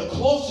and the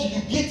closer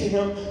you get to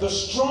him, the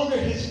stronger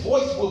his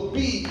voice will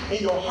be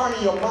in your heart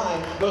and your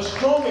mind. The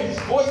stronger his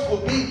voice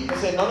will be and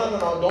say, no,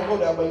 don't go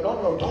that way.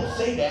 No, don't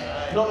say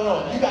that. No,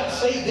 you got to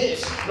say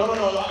this. No,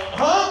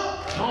 huh?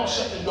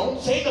 Don't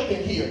say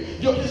nothing here.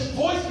 His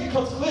voice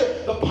becomes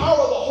clear. The power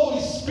of the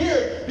Holy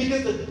Spirit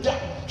begins to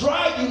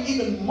drive you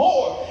even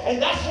more.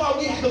 And that's why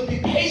we have to be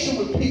patient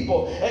with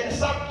people and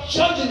stop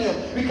judging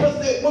them. Because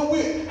when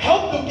we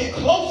help them get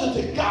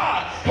closer to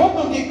God, help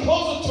them get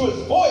closer to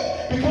his voice,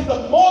 because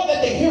the more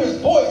that they hear his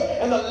voice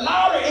and the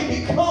louder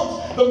it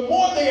becomes, the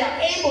more they are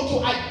able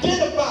to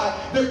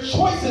identify their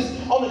choices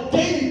on a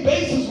daily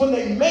basis when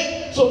they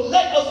make. So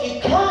let us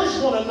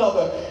encourage one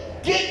another.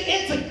 Get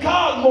into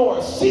God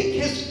more. Seek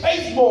his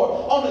face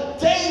more on a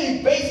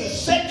daily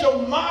basis. Set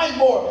your mind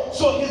more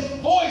so his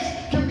voice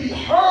can be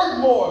heard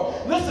more.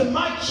 Listen,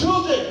 my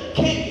children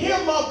can't hear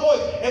my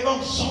voice if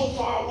I'm so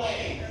far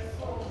away.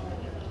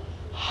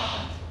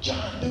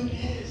 John, do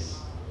this.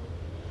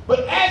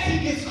 But as he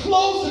gets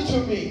closer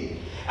to me,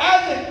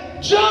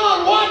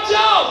 John, watch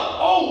out.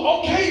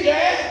 Oh, okay,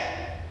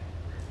 Dad.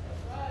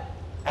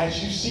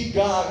 As you see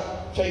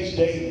God face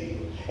daily,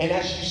 and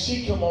as you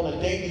seek him on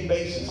a daily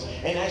basis,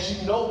 and as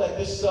you know that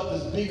this stuff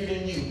is bigger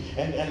than you,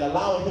 and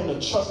allowing him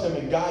to trust him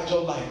and guide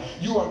your life,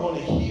 you are going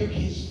to hear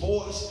his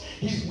voice.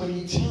 When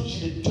he tells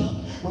you to duck,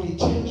 when he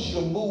tells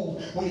you to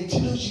move, when he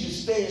tells you to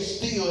stay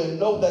still and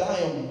know that I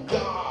am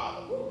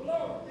God,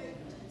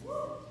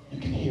 you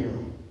can hear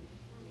him.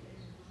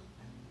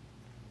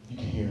 You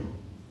can hear him.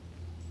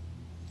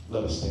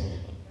 Let us stand.